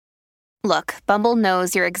Look, Bumble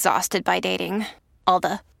knows you're exhausted by dating. All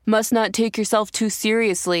the must not take yourself too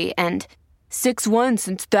seriously and 6'1"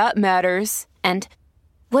 since that matters. And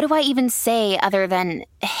what do I even say other than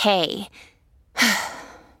hey?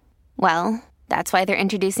 Well, that's why they're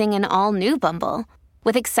introducing an all-new Bumble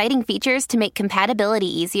with exciting features to make compatibility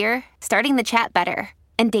easier, starting the chat better,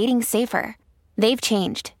 and dating safer. They've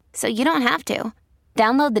changed, so you don't have to.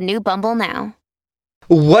 Download the new Bumble now.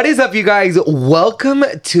 What is up, you guys? Welcome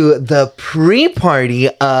to the pre-party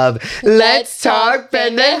of Let's Talk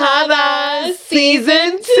Pendejadas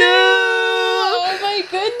Season 2! Oh my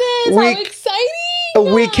goodness, how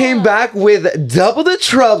exciting! We came back with double the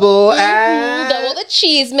trouble and... double the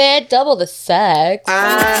cheese, man, double the sex.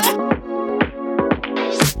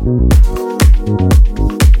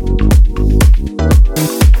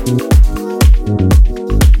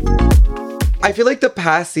 I feel like the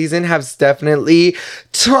past season has definitely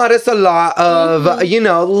taught us a lot of,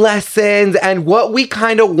 lessons and what we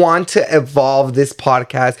kind of want to evolve this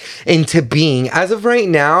podcast into being. As of right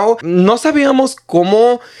now, no sabíamos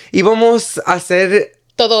cómo íbamos a hacer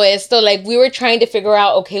todo esto. Like, we were trying to figure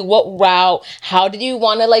out, okay, what route, how did you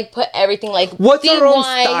want to, like, put everything, like, what's our own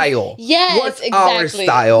style? Yes, what's exactly. our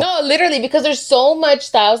style? No, literally, because there's so much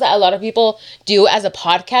styles that a lot of people do as a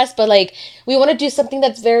podcast, but, like, we want to do something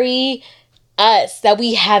that's very us, that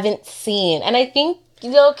we haven't seen. And I think,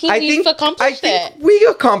 we've accomplished it. We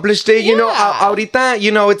accomplished it. Yeah. Ahorita,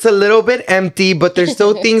 it's a little bit empty, but there's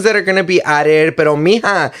still things that are going to be added. Pero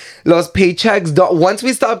mija, los paychecks, once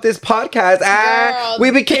we stopped this podcast,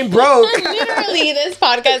 we became broke. Literally, this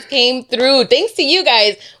podcast came through. Thanks to you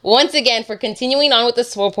guys, once again, for continuing on with the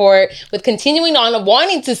support, with continuing on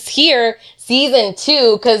wanting to hear Season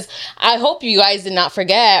 2, because I hope you guys did not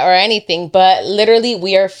forget or anything, but literally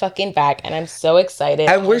we are fucking back and I'm so excited.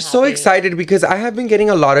 And we're so excited because I have been getting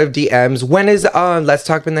a lot of DMs. When is Let's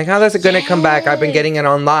Talk Pendejadas gonna come back? I've been getting it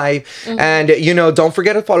on live. And don't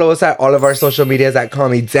forget to follow us at all of our social medias at Call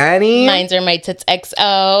Me Danny. Mine's are my tits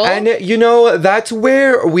XO. And that's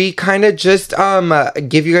where we kind of just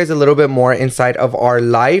give you guys a little bit more insight of our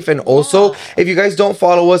life. And also, if you guys don't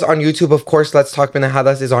follow us on YouTube, of course, Let's Talk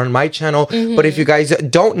Pendejadas is on my channel. But if you guys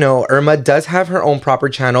don't know, Irma does have her own proper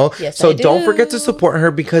channel. Yes, so I do. Don't forget to support her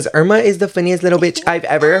because Irma is the funniest little bitch I've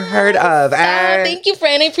ever heard of. Thank you,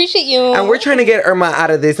 friend. I appreciate you. And we're trying to get Irma out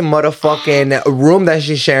of this motherfucking room that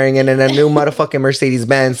she's sharing in a new motherfucking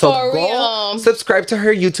Mercedes-Benz. So go subscribe to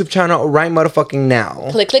her YouTube channel right motherfucking now.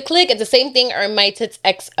 Click, click, click. It's the same thing, my tits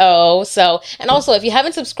XO. So, and also, if you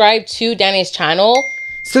haven't subscribed to Danny's channel,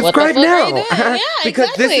 subscribe now. Yeah, because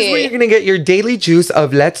exactly. This is where you're going to get your daily juice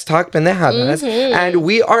of Let's Talk Pendejadas. And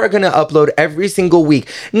we are going to upload every single week.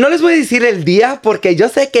 No les voy a decir el día porque yo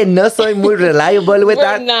sé que no soy muy reliable with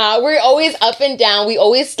that. Nah, we're always up and down. We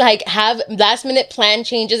always have last minute plan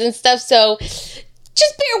changes and stuff. So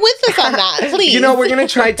just bear with us on that, please. We're going to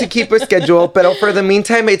try to keep a schedule, but for the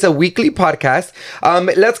meantime, it's a weekly podcast.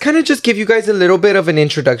 Let's kind of just give you guys a little bit of an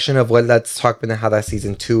introduction of what Let's Talk Pendejadas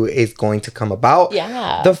Season 2 is going to come about.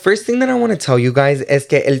 Yeah. The first thing that I want to tell you guys is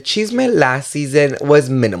que el chisme last season was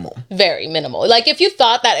minimal. Very minimal. Like, if you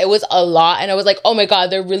thought that it was a lot and it was like, oh my God,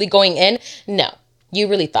 they're really going in. No, you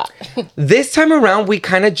really thought. This time around, we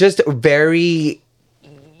kind of just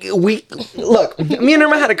look, me and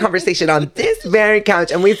Irma had a conversation on this very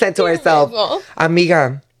couch and we said to ourselves,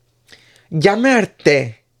 amiga, ya me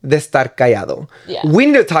harté de estar callado. Yeah. We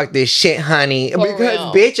need to talk this shit, honey. For because,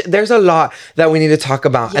 real. bitch, there's a lot that we need to talk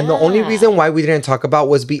about. Yeah. And the only reason why we didn't talk about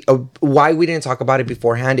why we didn't talk about it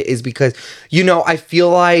beforehand is because, I feel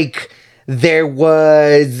like we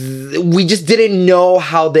just didn't know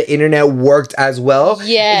how the internet worked as well.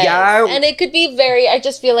 Yes. Yeah. And it could be I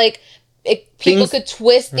just feel like people could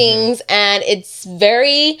twist things and it's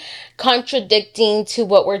very contradicting to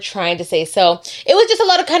what we're trying to say. So it was just a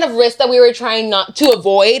lot of kind of risk that we were trying not to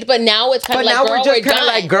avoid, but now it's kind of like, girl, we're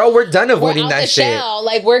done. Girl, we're done avoiding that shit. Shell.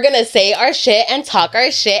 Like, we're gonna say our shit and talk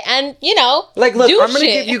our shit and, like, look, we'll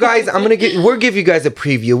give you guys a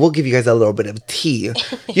preview. We'll give you guys a little bit of tea, and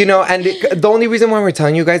the only reason why we're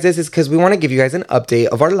telling you guys this is because we want to give you guys an update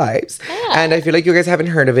of our lives. Yeah. And I feel like you guys haven't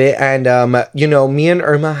heard of it. And, me and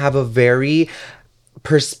Irma have a very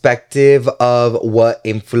perspective of what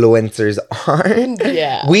influencers are.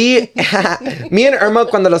 Yeah. Me and Irma,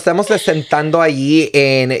 cuando lo estamos sentando allí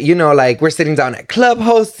in, we're sitting down at club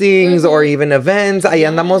hostings or even events, ahí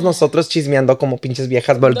andamos nosotros chismeando como pinches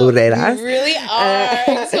viejas verdureras. We really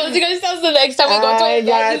are. So you guys tell us the next time we go to an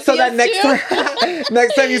event. So that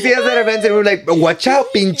next time you see us at events and we're like, watch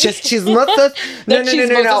out, pinches chismosas. No.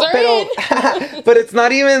 But it's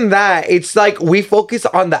not even that. It's like we focus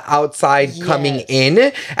on the outside coming in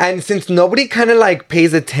in. And since nobody kind of like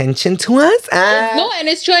pays attention to us. No, and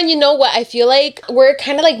it's true. And you know what? I feel like we're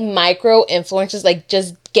kind of like micro influencers, like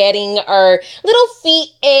just getting our little feet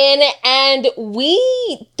in. And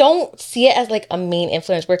we don't see it as like a main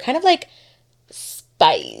influence. We're kind of like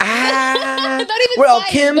spice. Not even we're all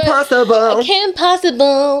spice, Kim but- Possible. Kim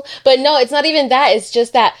Possible. But no, it's not even that. It's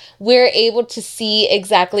just that we're able to see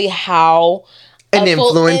exactly how An a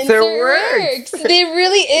full influencer works. It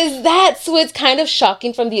really is that. So it's kind of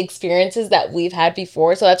shocking from the experiences that we've had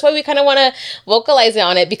before. So that's why we kind of want to vocalize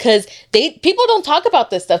on it, because people don't talk about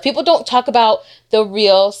this stuff. People don't talk about the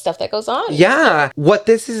real stuff that goes on. Yeah. What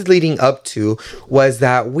this is leading up to was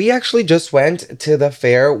that we actually just went to the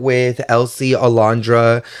fair with Elsie,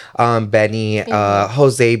 Alondra, Benny,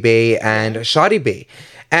 Jose Bay, and Shadi Bay.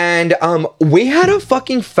 And we had a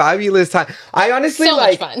fucking fabulous time. I honestly, So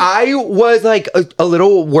much fun. I was like a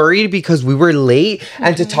little worried because we were late.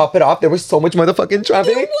 And to top it off, there was so much motherfucking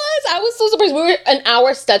traffic. I was so surprised. We were an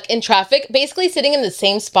hour stuck in traffic, basically sitting in the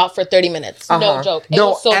same spot for 30 minutes. No joke. It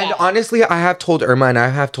was so and bad. honestly, I have told Irma and I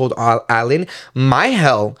have told Alan, my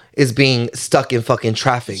hell is being stuck in fucking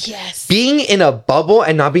traffic. Yes. Being in a bubble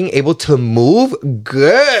and not being able to move,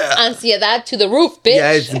 girl. Ansiedad to the roof, bitch.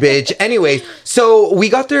 Yes, bitch. Anyways, so we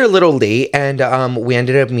got there a little late and we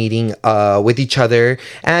ended up meeting with each other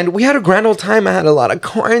and we had a grand old time. I had a lot of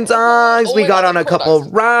corn dogs. Oh We my got God, on the a corn couple dogs.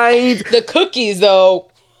 of rides. The cookies, though.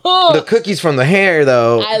 The cookies from the hair,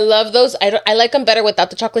 though. I love those. I like them better without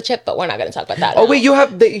the chocolate chip, but we're not going to talk about that. Oh, now.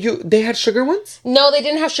 wait, they had sugar ones? No, they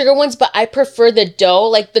didn't have sugar ones, but I prefer the dough.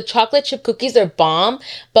 Like the chocolate chip cookies are bomb,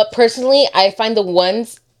 but personally, I find the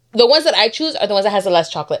ones that I choose are the ones that has the less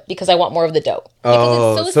chocolate because I want more of the dough.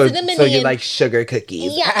 Oh, Because it's so cinnamony. so you and- like sugar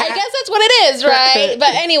cookies. Yeah, I guess that's what it is, right?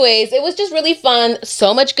 But anyways, it was just really fun.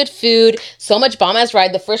 So much good food, so much bomb ass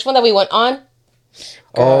ride. The first one that we went on.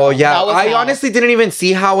 Oh yeah, that was I hell. honestly didn't even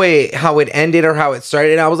see how it ended or how it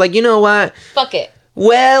started. I was like, you know what? Fuck it.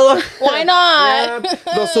 Well, Why not?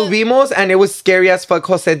 Lo subimos, and it was scary as fuck.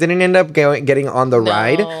 Jose didn't end up getting on the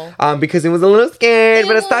ride because he was a little scared.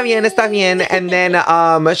 But está bien. And then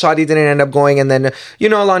Shadi didn't end up going, and then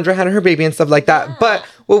Alondra had her baby and stuff like that. But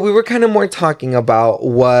what we were kind of more talking about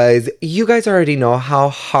was you guys already know how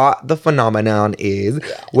hot the phenomenon is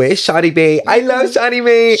with Shadi Bay. I love Shadi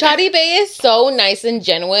Bay. Shadi Bay is so nice and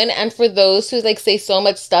genuine, and for those who like say so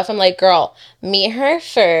much stuff, I'm like, girl, meet her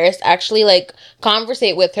first. Actually, like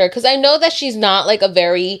conversate with her, because I know that she's not like a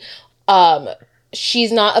very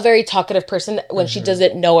talkative person when she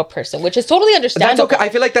doesn't know a person, which is totally understandable. That's okay. I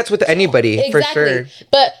feel like that's with anybody for sure.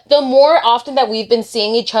 But the more often that we've been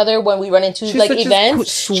seeing each other when we run into like such a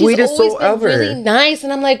events, sweetest she's always soul been ever. really nice,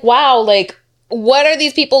 and I'm like, wow, like what are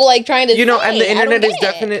these people like trying to say? And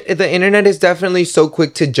the internet is definitely so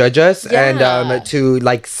quick to judge us and to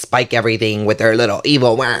like spike everything with their little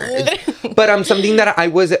evil words. But something that I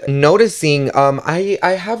was noticing, I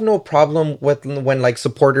have no problem with when like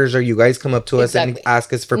supporters or you guys come up to us and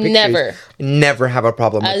ask us for pictures. Never have a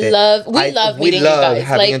problem with it. We love meeting you guys.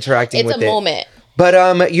 Having like, interacting with it. It's a moment.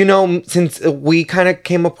 But since we kind of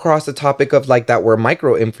came across the topic of like that we're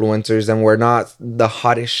micro influencers and we're not the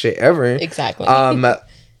hottest shit ever. Exactly.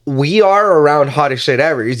 We are around hottest shit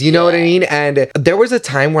ever. You know what I mean? And there was a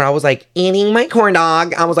time where I was like eating my corn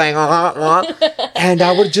dog. I was like, and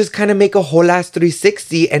I would just kind of make a whole ass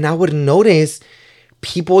 360 and I would notice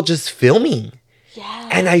people just filming. Yeah.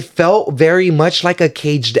 And I felt very much like a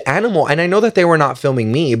caged animal. And I know that they were not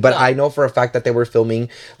filming me, but I know for a fact that they were filming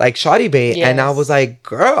like Shadi Bay. Yes. And I was like,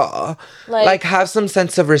 girl, like have some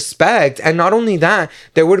sense of respect. And not only that,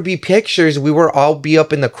 there would be pictures. We would all be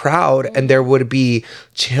up in the crowd and there would be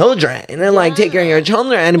children. And like, take care of your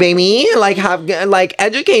children, baby. Like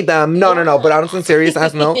educate them. No. But on some serious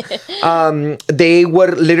ass note, they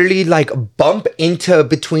would literally like bump into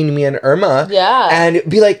between me and Irma. Yeah. And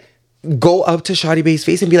be like, go up to Shadi Bay's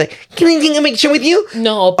face and be like, can I take a picture with you?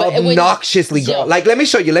 No, but obnoxiously, girl. Like, let me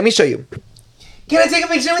show you. Can I take a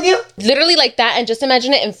picture with you? Literally like that, and just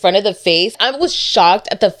imagine it in front of the face. I was shocked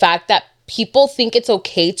at the fact that people think it's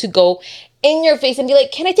okay to go in your face and be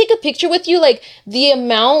like, can I take a picture with you? Like, the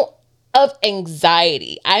amount of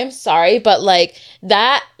anxiety. I'm sorry, but like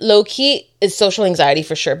that low-key is social anxiety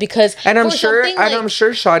for sure. Because I'm sure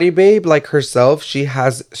Shadi Babe, like herself, she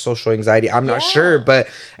has social anxiety. I'm not sure, but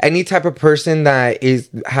any type of person that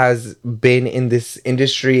has been in this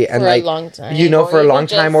industry and for like a long time, for a long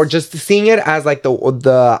time, or just seeing it as like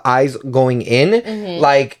the eyes going in,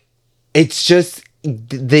 like it's just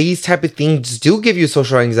these type of things do give you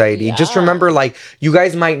social anxiety. Just remember, like, you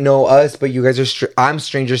guys might know us, but you guys are I'm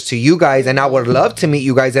strangers to you guys, and I would love to meet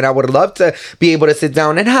you guys, and I would love to be able to sit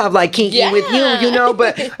down and have like kinky with you, you know.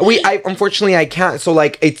 But I unfortunately I can't. So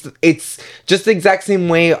like it's just the exact same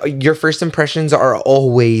way. Your first impressions are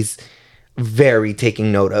always very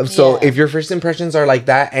taking note of. So if your first impressions are like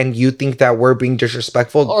that and you think that we're being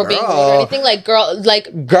disrespectful or being rude or anything, like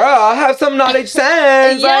girl, have some knowledge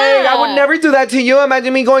sense. Like, I would never do that to you.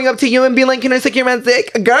 Imagine me going up to you and being like, can I suck your man's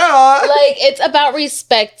dick? Girl, like, it's about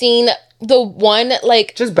respecting the one,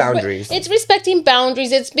 like, just boundaries. It's respecting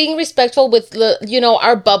boundaries. It's being respectful with the, you know,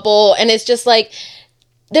 our bubble. And it's just like,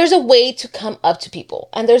 there's a way to come up to people,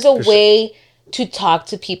 and there's a way to talk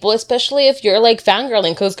to people, especially if you're like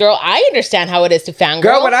fangirling. Because, girl, I understand how it is to fangirl.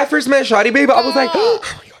 Girl, when I first met Shawty, babe, I was like, oh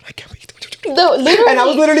my God, I can't wait. No, literally. And I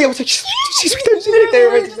was like, she's right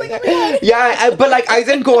there. Yeah, but like, I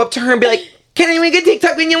didn't go up to her and be like, can I make a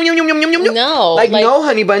TikTok? No. Like, no,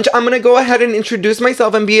 honey bunch. I'm going to go ahead and introduce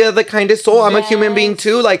myself and be the kindest soul. I'm a human being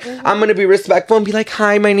too. Like, I'm going to be respectful and be like,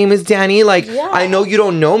 hi, my name is Danny. Like, I know you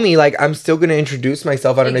don't know me. Like, I'm still going to introduce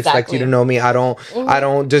myself. I don't expect you to know me. I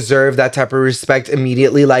don't deserve that type of respect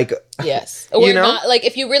immediately. Like, yes. Or you know? Not, like,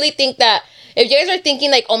 if you really think that, if you guys are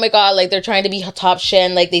thinking like, oh my God, like they're trying to be top shit,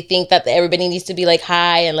 and like they think that everybody needs to be like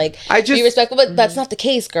hi and like be respectful, but that's not the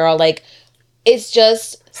case, girl. Like, it's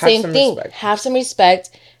just same thing. Have some respect.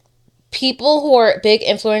 People who are big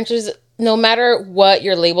influencers, no matter what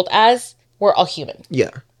you're labeled as, we're all human. Yeah.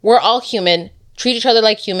 We're all human. Treat each other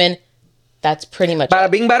like human. That's pretty much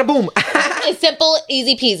bada bing, bada boom. It's simple,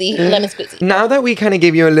 easy peasy, lemon squeezy. Now that we kind of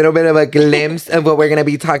gave you a little bit of a glimpse of what we're going to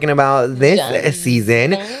be talking about this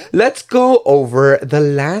season, let's go over the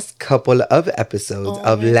last couple of episodes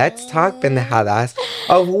of Let's Talk Pendejadas,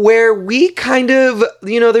 of where we kind of,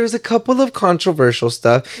 you know, there's a couple of controversial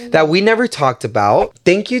stuff that we never talked about.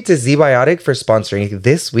 Thank you to Z-Biotic for sponsoring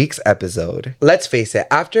this week's episode. Let's face it,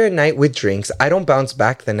 after a night with drinks, I don't bounce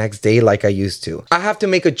back the next day like I used to. I have to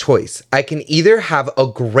make a choice. I can either have a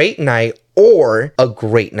great night or a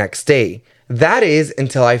great next day. That is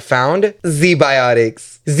until I found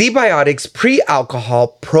Z-Biotics. Z-Biotics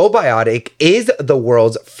pre-alcohol probiotic is the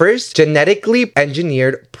world's first genetically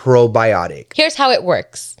engineered probiotic. Here's how it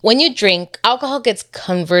works. When you drink, alcohol gets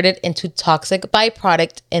converted into toxic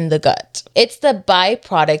byproduct in the gut. It's the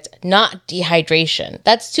byproduct, not dehydration,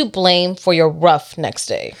 that's to blame for your rough next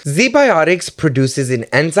day. Z-Biotics produces an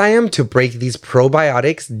enzyme to break these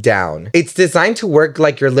probiotics down. It's designed to work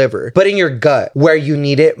like your liver, but in your gut, where you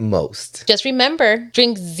need it most. Just remember,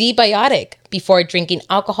 drink Z-Biotic before drinking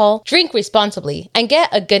alcohol, drink responsibly, and get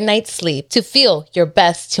a good night's sleep to feel your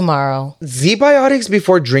best tomorrow. Z-Biotics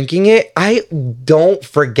before drinking it, I don't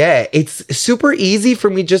forget. It's super easy for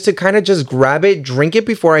me just to kind of just grab it, drink it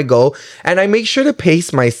before I go, and I make sure to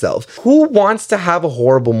pace myself. Who wants to have a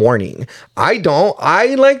horrible morning? I don't.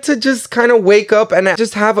 I like to just kind of wake up and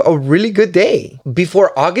just have a really good day.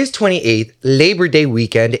 Before August 28th, Labor Day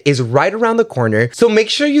weekend is right around the corner, so make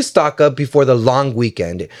sure you stock up before the long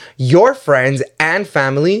weekend. Your friends and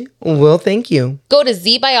family will thank you. Go to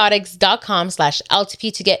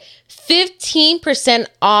zbiotics.com/LTP to get 15%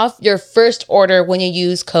 off your first order when you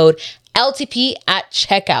use code LTP at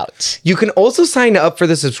checkout. You can also sign up for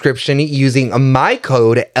the subscription using my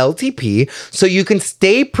code LTP so you can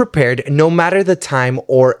stay prepared no matter the time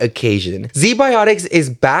or occasion. Z-Biotics is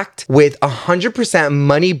backed with 100%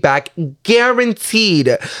 money back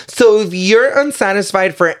guaranteed. So if you're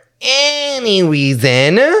unsatisfied for any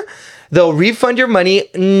reason, they'll refund your money,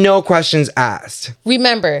 no questions asked.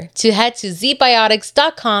 Remember to head to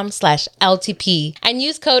zbiotics.com/LTP and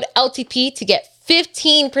use code LTP to get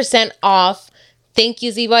 15% off. Thank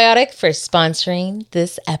you, Z-Biotic, for sponsoring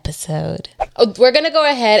this episode. We're going to go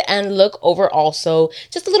ahead and look over also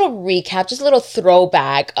just a little recap, just a little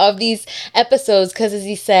throwback of these episodes. Because as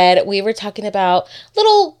he said, we were talking about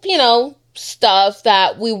little, you know, stuff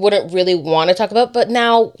that we wouldn't really want to talk about, but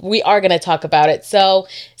now we are going to talk about it. So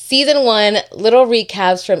Season 1, little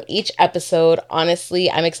recaps from each episode.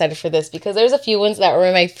 Honestly, I'm excited for this because there's a few ones that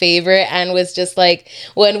were my favorite and was just like,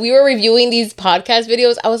 when we were reviewing these podcast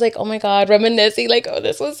videos, I was like, oh my God, reminiscing, like, oh,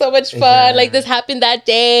 this was so much fun. Yeah. Like, this happened that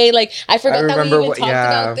day. Like, I forgot that we even talked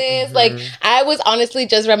about this. Mm-hmm. Like, I was honestly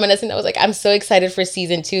just reminiscing. I was like, I'm so excited for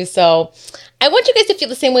Season 2. So I want you guys to feel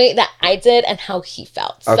the same way that I did and how he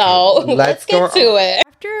felt. Okay, So let's get to it.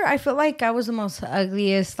 After, I felt like I was the most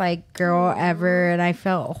ugliest like girl ever, and I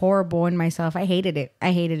felt horrible in myself. I hated it.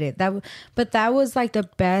 But that was like the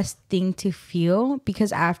best thing to feel,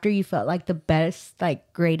 because after you felt like the best,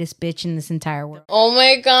 like greatest bitch in this entire world. Oh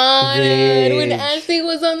my God. When Ashley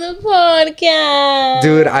was on the podcast.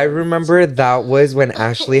 Dude, I remember that was when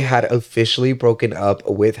Ashley had officially broken up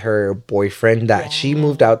with her boyfriend that she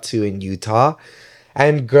moved out to in Utah.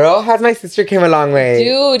 And girl, has my sister came a long way.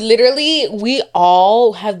 Dude, literally, we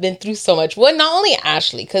all have been through so much. Well, not only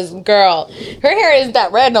Ashley, because girl, her hair isn't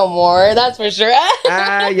that red no more. That's for sure.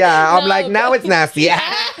 Yeah. I'm like, now it's nasty. Now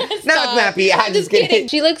it's nappy. I'm just kidding.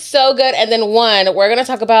 She looks so good. And then we're going to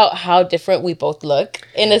talk about how different we both look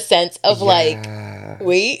in a sense of like,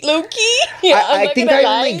 wait, Loki. Yeah, I think I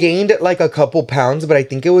only gained like a couple pounds, but I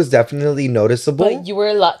think it was definitely noticeable. But you were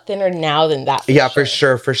a lot thinner now than that. For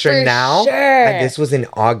sure. Now, and this was in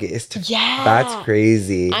August. Yeah. That's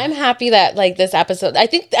crazy. I'm happy that like this episode, I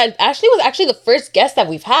think that Ashley was actually the first guest that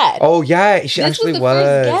we've had. Oh yeah, she actually was.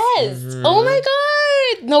 First guest. Oh my God.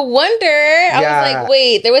 No wonder. I was like,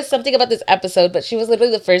 wait, there was something about this episode, but she was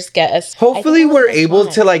literally the first guest. Hopefully we're able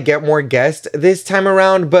to like get more guests this time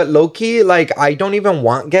around, but low-key, like I don't even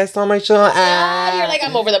want guests on my show. You're like,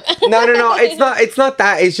 I'm over them. No. It's not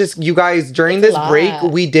that. It's just you guys, during this break,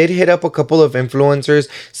 we did hit up a couple of influencers.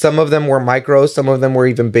 Some of them were micro, some of them were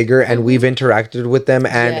even bigger, and we've interacted with them,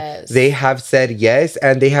 and they have said yes,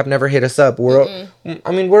 and they have never hit us up.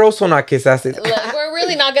 We're also not kiss asses. We're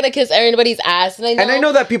really not gonna kiss everybody's ass, and I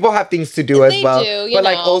know that people have things to do as well. But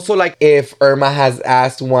like also like if Irma has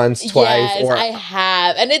asked once, twice, or I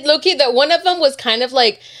have, and it low-key that one of them was kind of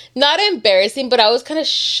like not embarrassing, but I was kind of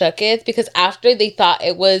shook it because after they thought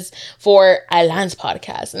it was for Alan's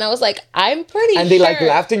podcast, and I was like, I'm pretty sure. And they like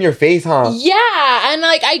laughed in your face, huh? Yeah, and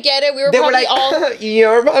like I get it. They were like, all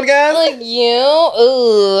your podcast, like you.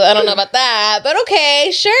 Ooh, I don't know about that, but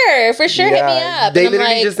okay, sure, for sure, hit me up. They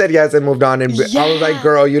literally just said yes and moved on, and I was like,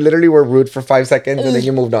 girl, you literally were rude for 5 seconds, and then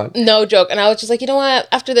you moved on. No joke, and I was just like, you know what?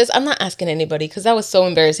 After this, I'm not asking anybody because that was so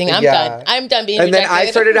embarrassing. I'm done. I'm done being. And rejected. then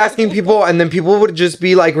I started asking people, and then people would just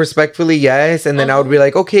be like respectfully yes, and then I would be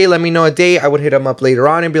like, okay, let me know a date. I would hit them up later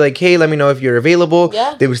on and be like, hey, let me know if you're available.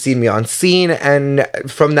 Yeah. They would see me on scene, and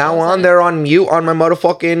from now on, they're on mute on my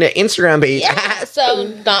motherfucking Instagram page. Yeah, so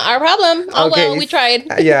not our problem. Oh okay. Well, we tried.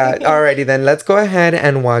 Yeah, alrighty then. Let's go ahead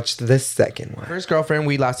and watch the second one. First girlfriend,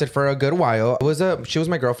 we lasted for a good while. She was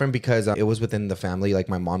my girlfriend because it was within the family, like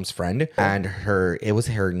my mom's friend, and it was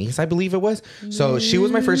her niece, I believe it was. So she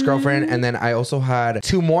was my first girlfriend, and then I also had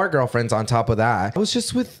 2 more girlfriends on top of that. I was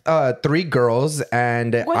just with 3 girls,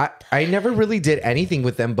 and I never really did anything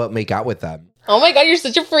with them but make out with them. Oh my God, you're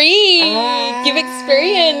such a freak. You've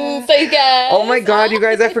experienced, I guess. Oh my God, you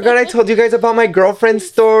guys, I forgot I told you guys about my girlfriend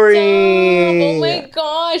story. Oh my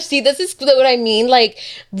gosh. See, this is what I mean. Like,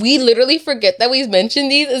 we literally forget that we've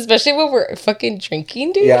mentioned these, especially when we're fucking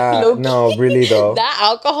drinking, dude. Yeah, no, really though. That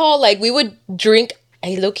alcohol, like, we would drink.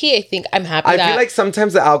 Low-key, I think I'm happy I feel like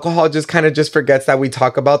sometimes the alcohol just kind of just forgets that we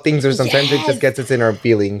talk about things, or sometimes it just gets us in our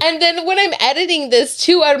feelings. And then when I'm editing this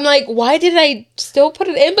too, I'm like, why did I still put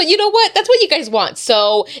it in? But you know what? That's what you guys want.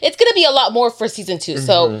 So it's going to be a lot more for season 2.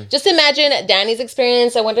 So just imagine Danny's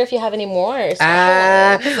experience. I wonder if you have any more.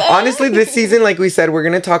 Honestly, this season, like we said, we're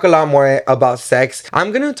going to talk a lot more about sex.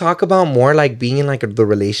 I'm going to talk about more like being in like the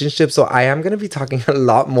relationship. So I am going to be talking a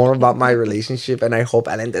lot more about my relationship, and I hope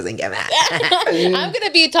Ellen doesn't get mad. I'm going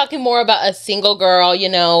to be talking more about a single girl,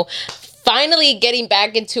 finally getting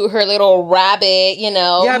back into her little rabbit,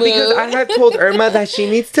 Yeah, mood. Because I had told Irma that she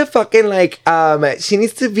needs to fucking she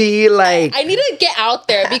needs to be like... I need to get out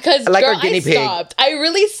there because like girl, our guinea pig. Stopped. I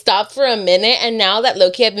really stopped for a minute, and now that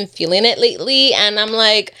low-key I've been feeling it lately, and I'm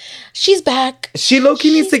like, she's back. She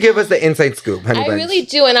low-key needs to give us the inside scoop, honey. I really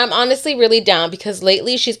do, and I'm honestly really down because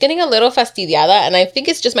lately she's getting a little fastidiada, and I think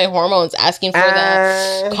it's just my hormones asking for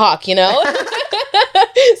the cock,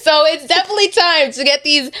 So it's definitely time to get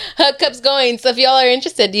these hookups going. So if y'all are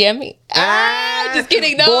interested, DM me. Just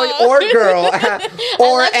kidding. No. Boy or girl.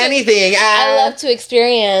 Or anything. I love to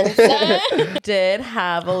experience. Did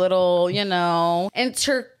have a little,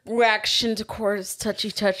 interaction to course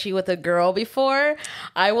touchy with a girl before.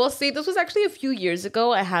 I will say this was actually a few years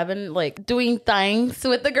ago. I haven't doing things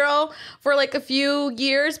with the girl for a few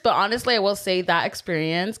years, but honestly I will say that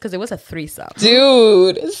experience, because it was a threesome.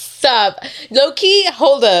 Dude, stop. Low-key,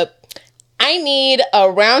 hold up. I need a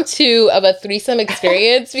round 2 of a threesome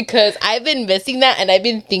experience because I've been missing that and I've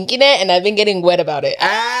been thinking it and I've been getting wet about it.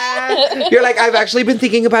 You're like, I've actually been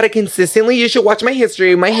thinking about it consistently. You should watch my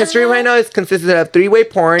history. My history right now is consisted of 3-way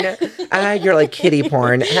porn. You're like kitty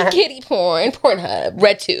porn. Kitty porn, Pornhub,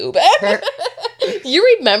 RedTube.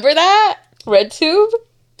 You remember that? RedTube?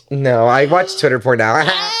 No, I watch Twitter porn now.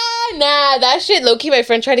 Nah, that shit, low-key, my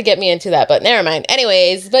friend tried to get me into that, but never mind.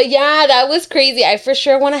 Anyways, but yeah, that was crazy. I for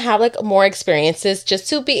sure want to have like more experiences just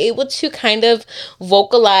to be able to kind of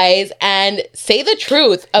vocalize and say the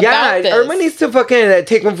truth about this. Yeah, Irma needs to fucking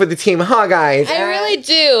take one for the team, huh, guys? I really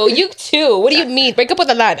do. You too. What do you mean? Break up with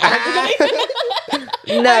a lad.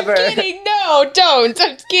 Never. I'm kidding. No, don't.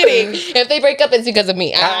 I'm just kidding. If they break up, it's because of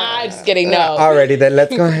me. Just kidding. No. Alrighty, then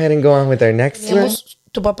let's go ahead and go on with our next one.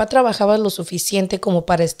 Tu papá trabajaba lo suficiente como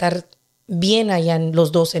para estar bien allá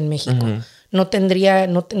los dos en México. No tendría,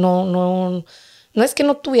 no es que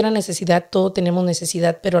no tuviera necesidad, todos tenemos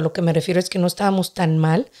necesidad, pero a lo que me refiero es que no estábamos tan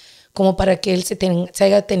mal como para que él se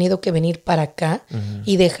haya tenido que venir para acá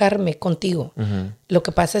y dejarme contigo. Lo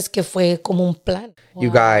que pasa es que fue como un plan.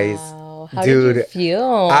 You guys, How dude, did you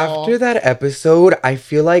feel? after that episode, I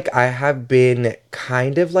feel like I have been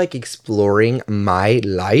kind of like exploring my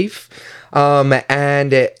life.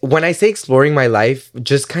 And when I say exploring my life,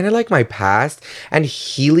 just kind of like my past and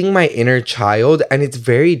healing my inner child. And it's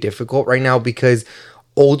very difficult right now because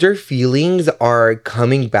older feelings are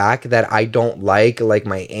coming back that I don't like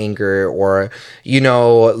my anger or, you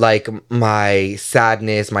know, like my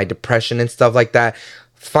sadness, my depression and stuff like that.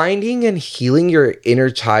 Finding and healing your inner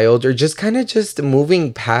child or just kind of just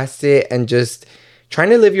moving past it and just trying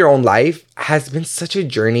to live your own life has been such a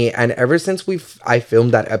journey. And ever since I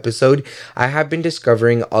filmed that episode, I have been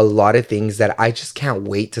discovering a lot of things that I just can't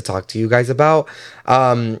wait to talk to you guys about.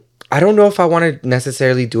 I don't know if I want to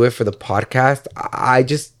necessarily do it for the podcast. I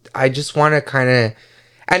just want to kind of,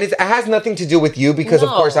 and it has nothing to do with you because of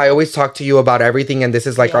course I always talk to you about everything, and this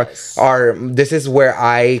is like our this is where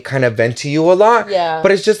I kind of vent to you a lot. Yeah.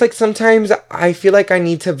 But it's just like sometimes I feel like I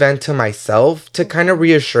need to vent to myself to kind of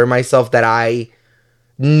reassure myself that I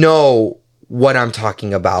know what I'm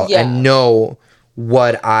talking about and know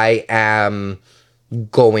what I am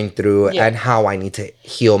going through and how I need to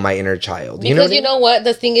heal my inner child. Because you know what?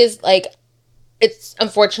 The thing is, like, it's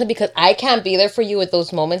unfortunate because I can't be there for you at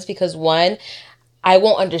those moments because, one, I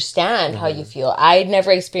won't understand how you feel. I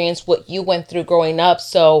never experienced what you went through growing up.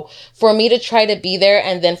 So for me to try to be there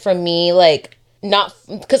and then for me, like, not,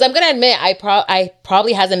 because I'm gonna admit I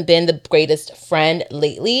probably hasn't been the greatest friend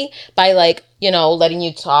lately by, like, you know, letting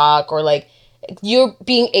you talk or like you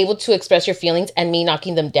being able to express your feelings and me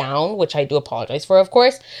knocking them down, which I do apologize for, of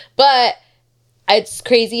course. But it's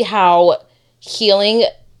crazy how healing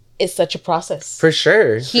is such a process. For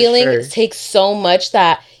sure. Healing takes so much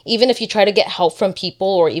that even if you try to get help from people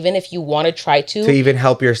or even if you want to try to even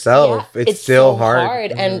help yourself, it's still so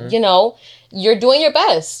hard. And, you know, you're doing your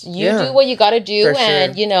best. You do what you got to do.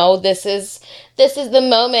 And, you know, this is the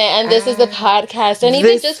moment and this is the podcast. And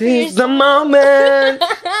even just for the moment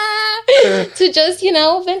to just, you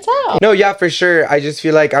know, vent out. No, yeah, for sure. I just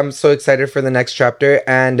feel like I'm so excited for the next chapter.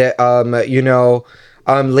 And, you know,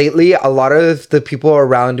 lately, a lot of the people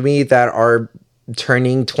around me that are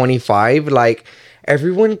turning 25, like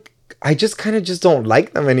everyone, I just kind of just don't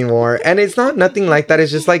like them anymore. And it's not nothing like that.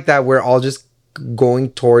 It's just like that. We're all just going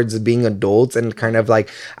towards being adults and kind of like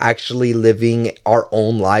actually living our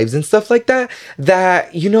own lives and stuff like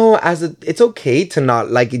that, you know, it's okay to not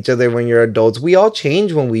like each other when you're adults. We all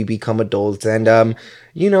change when we become adults, and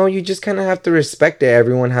you know, you just kind of have to respect it.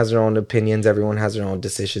 Everyone has their own opinions, everyone has their own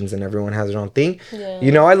decisions, and everyone has their own thing.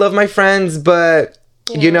 You know, I love my friends, but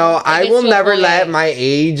you know, I will never let my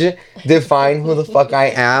age define who the fuck I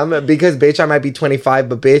am, because bitch, I might be 25,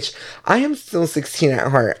 but bitch, I am still 16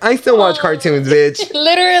 at heart. I still watch cartoons, bitch.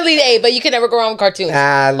 Literally, but you can never go wrong with cartoons.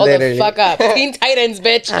 Literally. The fuck up. Teen Titans,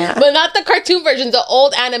 bitch. But not the cartoon versions, the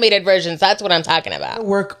old animated versions. That's what I'm talking about.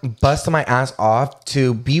 Work busting my ass off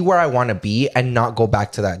to be where I want to be and not go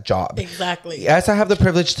back to that job. Exactly. Yes, I have the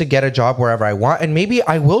privilege to get a job wherever I want, and maybe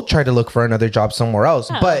I will try to look for another job somewhere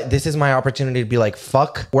else. But this is my opportunity to be like, fuck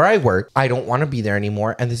where I work. I don't want to be there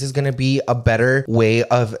anymore, and this is going to be a better way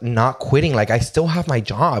of not quitting. Like, I still have my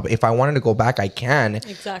job. If I wanted to go back, I can.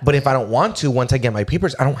 Exactly. But if I don't want to, once I get my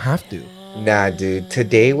papers, I don't have to. Nah, dude.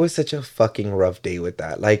 Today was such a fucking rough day with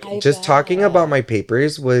that. Like, talking about my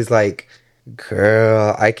papers was like,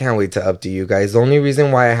 Girl, I can't wait to update you guys. The only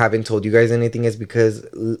reason why I haven't told you guys anything is because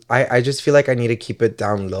I just feel like I need to keep it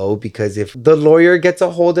down low, because if the lawyer gets a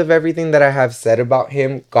hold of everything that I have said about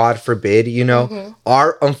him, God forbid, you know,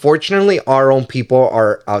 unfortunately our own people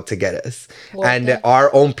are out to get us. And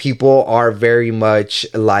our own people are very much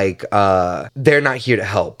like they're not here to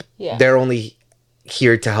help. Yeah. They're only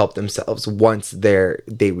here to help themselves once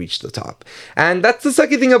they reach the top. And that's the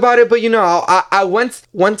sucky thing about it. But you know, I once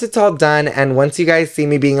it's all done, and once you guys see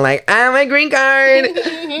me being like, my green card,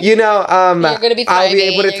 you know, You're gonna be I'll be thriving,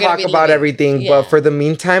 able to you're talk gonna be about living. everything. Yeah. But for the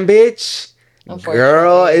meantime, bitch,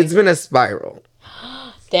 girl, it's been a spiral.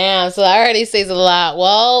 Damn, so that already says a lot.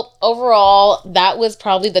 Well, overall, that was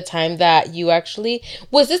probably the time that you actually...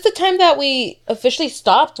 Was this the time that we officially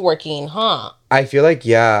stopped working, huh? I feel like,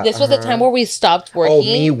 yeah. This was the time where we stopped working? Oh,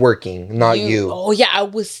 me working, not you. Oh, yeah, I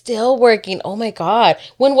was still working. Oh, my God.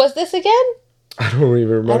 When was this again? I don't even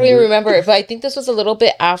remember. I don't even remember it, but I think this was a little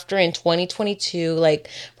bit after in 2022, like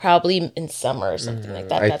probably in summer or something like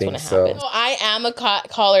that. I That's think when it so. happened. So I am a cat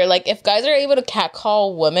caller. Like if guys are able to cat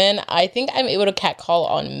call women, I think I'm able to cat call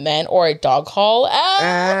on men or a dog call.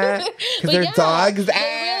 Because they're dogs. They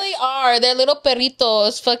really are. They're little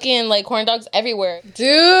perritos, fucking like corn dogs everywhere.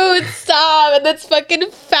 Dude, stop. And that's fucking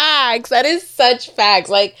facts. That is such facts.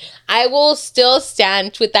 Like I will still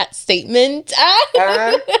stand with that statement.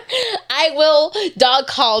 I will dog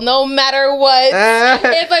call no matter what.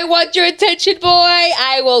 If I want your attention, boy,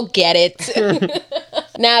 I will get it.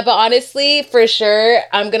 Nah, but honestly, for sure,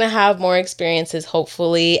 I'm going to have more experiences,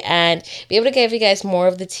 hopefully, and be able to give you guys more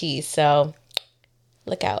of the tea. So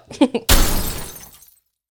look out.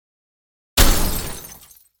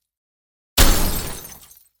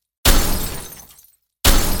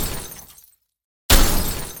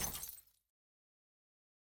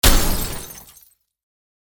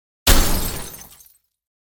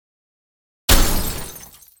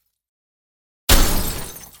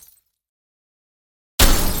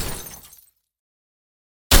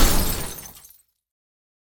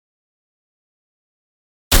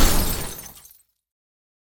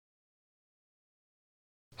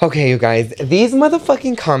 Okay, you guys, these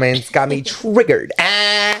motherfucking comments got me triggered.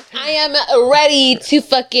 I am ready to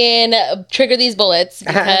fucking trigger these bullets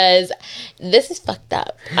because this is fucked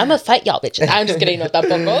up. I'm gonna fight y'all bitches. I'm just kidding. No,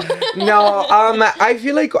 tampoco. No, I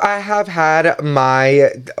feel like I have had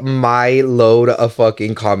my load of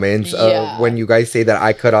fucking comments Yeah. when you guys say that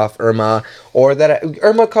I cut off Irma or that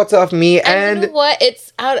Irma cuts off me, and you know what?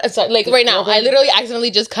 It's out. Sorry, like right now, I literally accidentally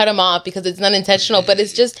just cut him off because it's not intentional, but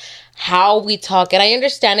it's just how we talk, and I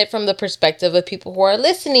understand it from the perspective of people who are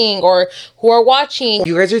listening or who are watching.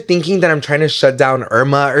 you guys are thinking that I'm trying to shut down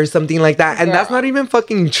Irma or something like that, and that's not even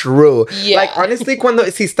fucking true. Yeah. Like honestly,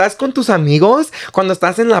 si estás con tus amigos, cuando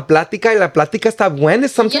estás en la plática y la plática está buena,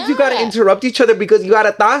 sometimes you gotta Yeah. interrupt each other because you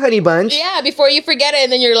gotta talk, honey bunch. Yeah, before you forget it,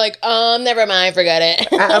 and then you're like, never mind, forget it.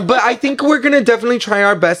 But I think we're gonna definitely try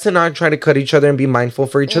our best to not try to cut each other and be mindful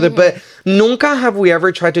for each other. But nunca have we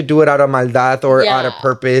ever tried to do it out of maldad or Yeah. out of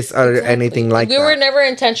purpose or anything like We that. were never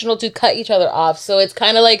intentional to cut each other off. So it's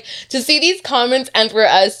kind of like to see these comments and for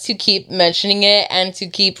us to keep mentioning it and to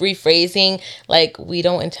keep rephrasing, like we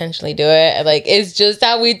don't intentionally do it. Like it's just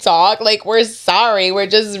how we talk. Like we're sorry. We're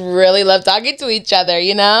just really love talking to each other,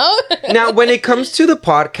 you know? Now, when it comes to the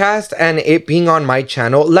podcast and it being on my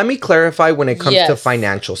channel, let me clarify when it comes to Yes.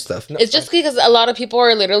 financial stuff. It's just because a lot of people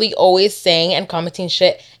are literally always saying and commenting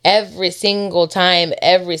shit every single time,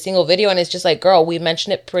 every single video. And it's just like, girl, we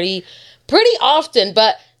mention it pretty often.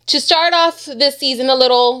 But to start off this season, a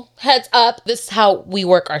little heads up, this is how we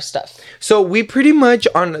work our stuff. So we pretty much,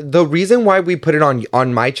 on the reason why we put it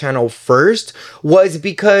on my channel first was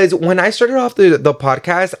because when I started off the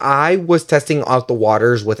podcast, I was testing out the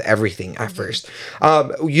waters with everything at first.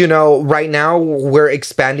 You know, right now we're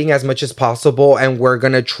expanding as much as possible and we're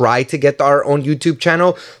gonna try to get our own YouTube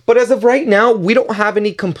channel. But as of right now, we don't have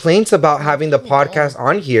any complaints about having the podcast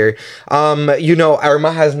on here. You know,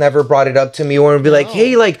 Irma has never brought it up to me or be like,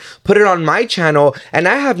 hey, like put it on my channel. And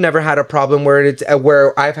I have never had a problem where it's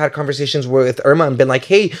where I've had conversations with Irma and been like,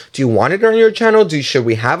 hey, do you want it on your channel? Should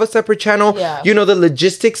we have a separate channel? Yeah. You know, the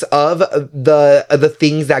logistics of the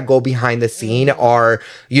things that go behind the scene are,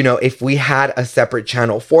 you know, if we had a separate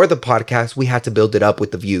channel for the podcast, we had to build it up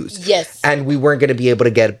with the views. Yes. And we weren't going to be able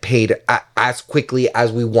to get paid as quickly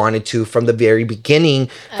as we wanted to from the very beginning,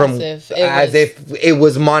 if it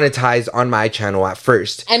was monetized on my channel at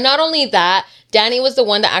first. And not only that, Danny was the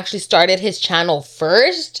one that actually started his channel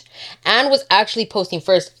first and was actually posting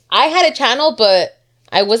first. I had a channel, but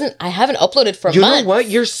I haven't uploaded for months. You know what?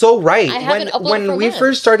 You're so right. I haven't uploaded When for we months.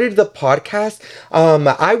 first started the podcast,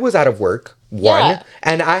 I was out of work. Yeah.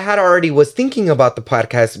 And I had already was thinking about the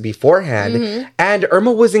podcast beforehand, and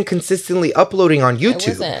Irma wasn't consistently uploading on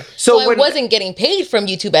YouTube. So I wasn't getting paid from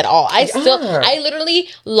YouTube at all. I literally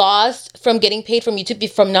lost from getting paid from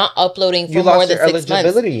YouTube from not uploading for more than 6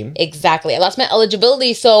 months. Exactly. I lost my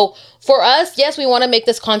eligibility. So for us, yes, we want to make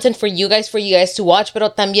this content for you guys to watch,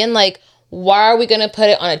 but también like, why are we going to put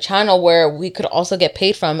it on a channel where we could also get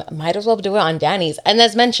paid from? Might as well do it on Danny's. And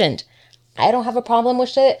as mentioned, I don't have a problem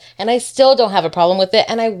with it, and I still don't have a problem with it,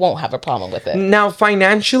 and I won't have a problem with it. Now,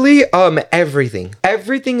 financially, everything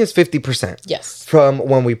is 50%. Yes. From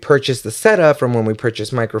when we purchase the setup, from when we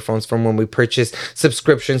purchase microphones, from when we purchase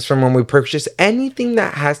subscriptions, from when we purchase anything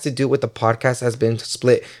that has to do with the podcast has been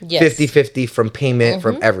split 50-50 from payment,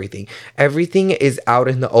 from everything. Everything is out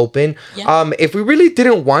in the open. Yeah. If we really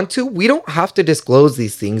didn't want to, we don't have to disclose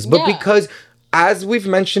these things, but because as we've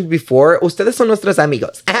mentioned before, ustedes son nuestros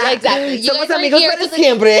amigos. Yeah, exactly. Somos amigos para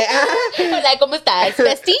siempre. Hola, ¿cómo estás,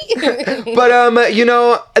 bestie?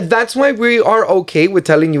 But, that's why we are okay with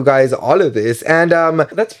telling you guys all of this. And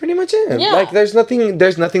that's pretty much it. Yeah. Like, there's nothing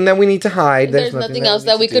that we need to hide. There's nothing else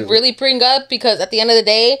that we could really bring up because at the end of the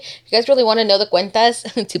day, if you guys really want to know the cuentas,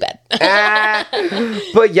 too bad.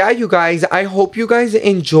 But yeah, you guys, I hope you guys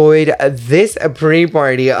enjoyed this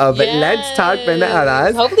pre-party of Let's Talk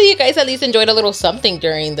Pendejadas. Hopefully you guys at least enjoyed a little something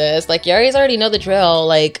during this. Like, you guys already know the drill.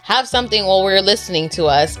 Like, have something while we're listening to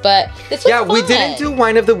us. But this was fun. We didn't do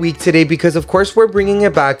wine of the week today because of course we're bringing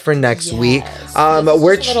it back for next week.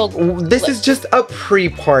 This is just a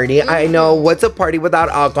pre-party. I know what's a party without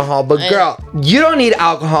alcohol, but girl, you don't need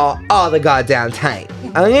alcohol all the goddamn time.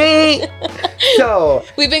 Okay? So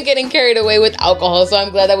we've been getting carried away with alcohol, so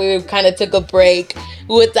I'm glad that we kind of took a break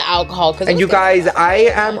with the alcohol. And you guys, I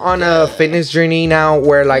am on a fitness journey now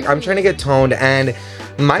where like I'm trying to get toned, and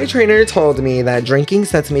my trainer told me that drinking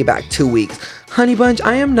sets me back 2 weeks. Honey bunch,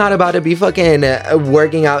 I am not about to be fucking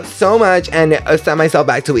working out so much and set myself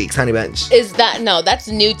back 2 weeks, honey bunch. That's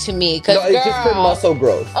new to me. No, it's just for muscle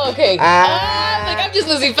growth. Okay. I'm just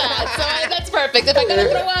losing fat, so that's perfect. If I gotta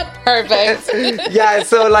throw up, perfect. Yeah,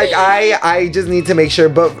 so like I just need to make sure,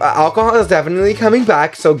 but alcohol is definitely coming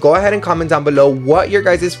back. So go ahead and comment down below what your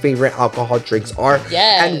guys' favorite alcohol drinks are.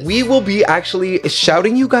 Yes. And we will be actually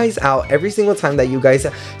shouting you guys out every single time that you guys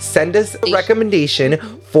send us a recommendation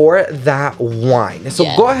for that wine. So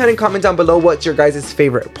go ahead and comment down below what's your guys'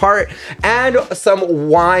 favorite part, and some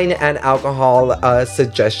wine and alcohol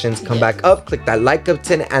suggestions come back up. Click that like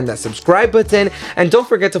button and that subscribe button, and don't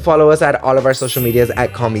forget to follow us at all of our social medias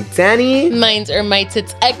at Call Me Danny. Mine's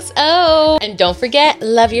Ermitits XO. And don't forget,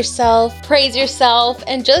 love yourself, praise yourself,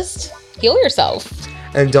 and just heal yourself.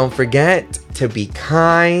 And don't forget to be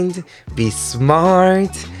kind, be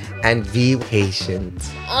smart, and be patient.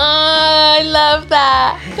 Oh, I love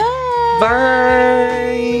that. Bye.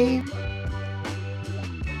 Bye.